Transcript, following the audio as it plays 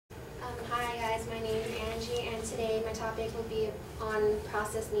guys, my name is Angie, and today my topic will be on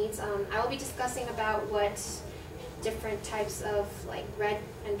processed meats. I will be discussing about what different types of like red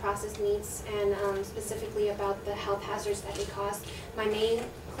and processed meats, and specifically about the health hazards that they cause. My main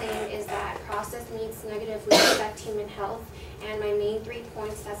claim is that processed meats negatively affect human health, and my main 3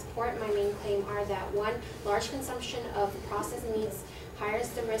 points that support my main claim are that 1, large consumption of processed meats higher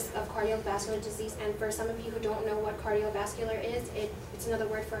the risk of cardiovascular disease. And for some of you who don't know what cardiovascular is, it's another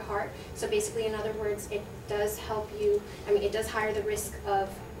word for heart. So basically, in other words, it does help you, it does higher the risk of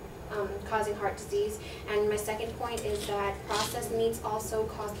causing heart disease. And my second point is that processed meats also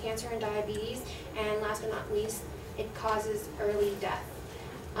cause cancer and diabetes. And last but not least, it causes early death.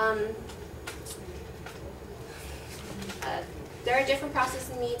 There are different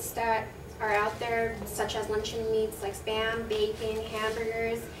processed meats that are out there, such as luncheon meats like Spam, bacon,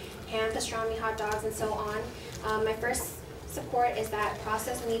 hamburgers, ham, pastrami, hot dogs, and so on. My first support is that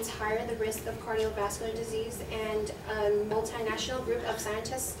processed meats higher the risk of cardiovascular disease, and a multinational group of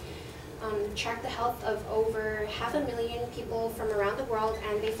scientists tracked the health of over 500,000 people from around the world,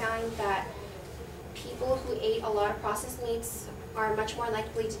 and they found that people who ate a lot of processed meats are much more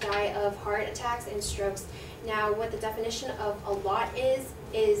likely to die of heart attacks and strokes. Now, what the definition of a lot is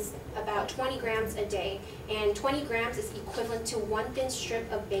about 20 grams a day, and 20 grams is equivalent to 1 thin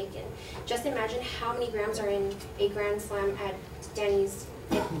strip of bacon. Just imagine how many grams are in a Grand Slam at Denny's.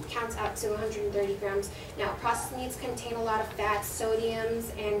 It counts out to 130 grams. Now, processed meats contain a lot of fats,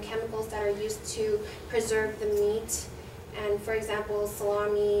 sodiums, and chemicals that are used to preserve the meat. And for example,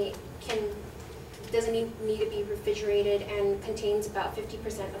 salami doesn't need to be refrigerated and contains about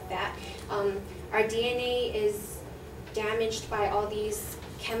 50% of fat. Our DNA is damaged by all these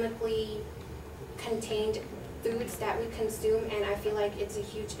chemically contained foods that we consume, and I feel like it's a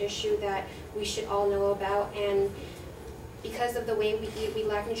huge issue that we should all know about. And because of the way we eat, we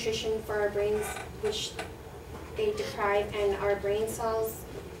lack nutrition for our brains, which they deprive, and our brain cells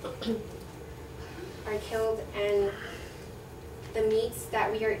are killed, and the meats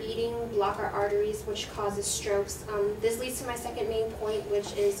that we are eating block our arteries, which causes strokes. This leads to my second main point,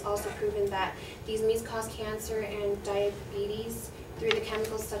 which is also proven that these meats cause cancer and diabetes through the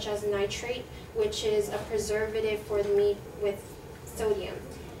chemicals such as nitrate, which is a preservative for the meat with sodium.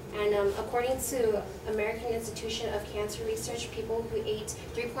 And according to American Institution of Cancer Research, people who ate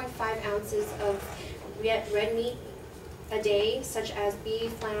 3.5 ounces of red meat a day, such as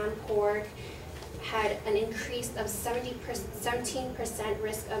beef, lamb, pork, had an increase of 17%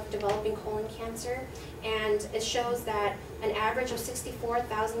 risk of developing colon cancer. And it shows that an average of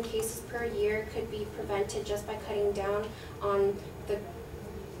 64,000 cases per year could be prevented just by cutting down on the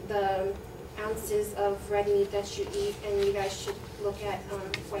ounces of red meat that you eat. And you guys should look at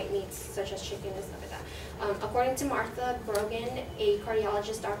white meats such as chicken and stuff like that. According to Martha Brogan, a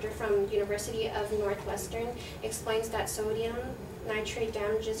cardiologist doctor from University of Northwestern, explains that sodium nitrate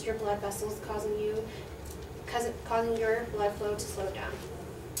damages your blood vessels, causing your blood flow to slow down.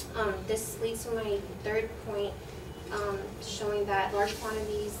 This leads to my third point, showing that large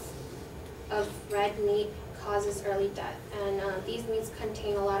quantities of red meat causes early death. And these meats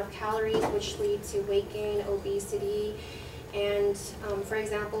contain a lot of calories, which lead to weight gain, obesity, and for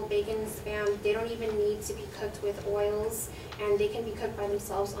example, bacon and Spam, they don't even need to be cooked with oils, and they can be cooked by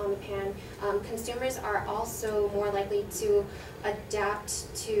themselves on the pan. Consumers are also more likely to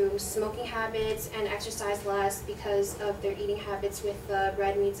adapt to smoking habits and exercise less because of their eating habits with the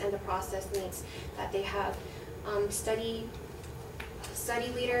red meats and the processed meats that they have. Study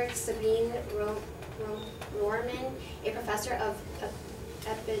leader Sabine Rohrman, a professor of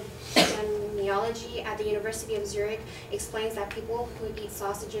epidemiology at the University of Zurich, explains that people who eat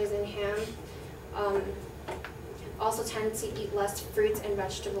sausages and ham also tend to eat less fruits and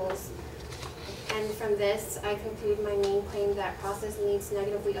vegetables. And from this, I conclude my main claim that processed meats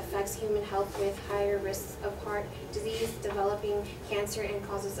negatively affects human health with higher risks of heart disease, developing cancer, and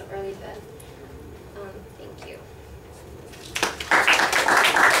causes of early death. Thank you.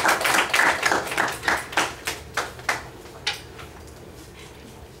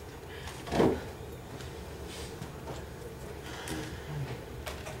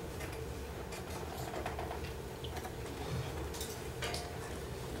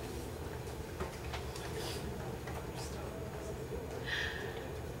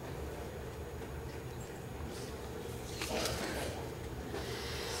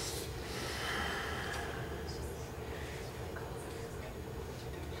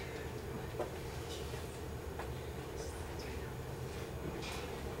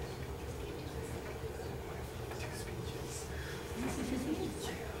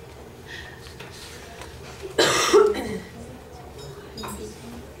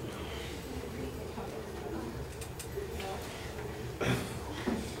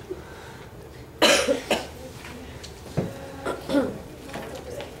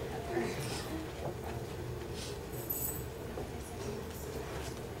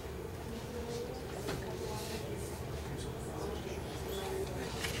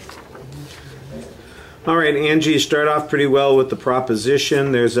 All right, Angie, you start off pretty well with the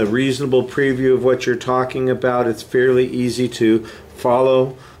proposition. There's a reasonable preview of what you're talking about. It's fairly easy to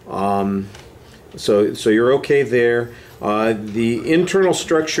follow. So you're okay there. The internal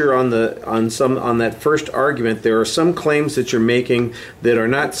structure on that first argument, there are some claims that you're making that are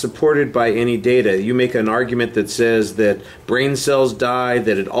not supported by any data. You make an argument that says that brain cells die,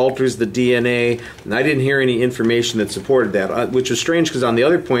 that it alters the DNA, and I didn't hear any information that supported that, which is strange because on the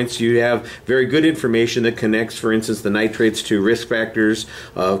other points you have very good information that connects, for instance, the nitrates to risk factors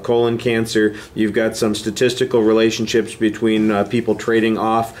of colon cancer. You've got some statistical relationships between people trading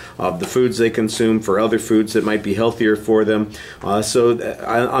off of the foods they consume for other foods that might be healthier for them.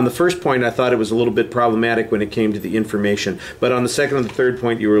 On the first point, I thought it was a little bit problematic when it came to the information, but on the second and the third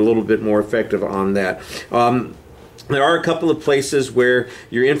point, you were a little bit more effective on that. There are a couple of places where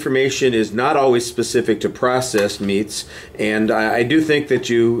your information is not always specific to processed meats, and I do think that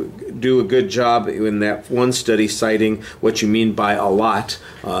you do a good job in that one study citing what you mean by a lot.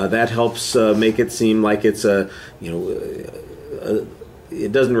 That helps make it seem like it's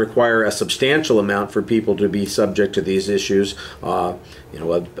it doesn't require a substantial amount for people to be subject to these issues. A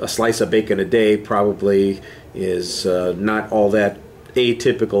slice of bacon a day probably is not all that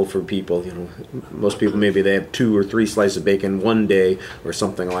atypical for people. Most people, maybe they have 2 or 3 slices of bacon one day or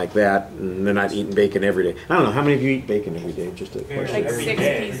something like that, and they're not eating bacon every day. I don't know, how many of you eat bacon every day? Just a question. Like 6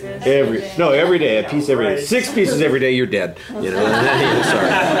 pieces. Every day, a piece every day. 6 pieces every day, you're dead.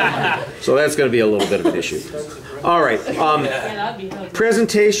 Sorry. So that's going to be a little bit of an issue. All right.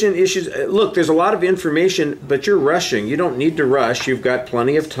 Presentation issues. Look, there's a lot of information, but you're rushing. You don't need to rush. You've got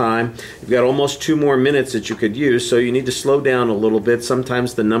plenty of time. You've got almost 2 more minutes that you could use, so you need to slow down a little bit.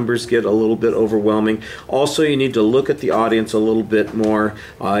 Sometimes the numbers get a little bit overwhelming. Also, you need to look at the audience a little bit more.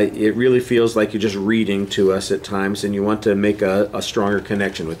 It really feels like you're just reading to us at times, and you want to make a stronger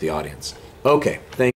connection with the audience. Okay. Thank you.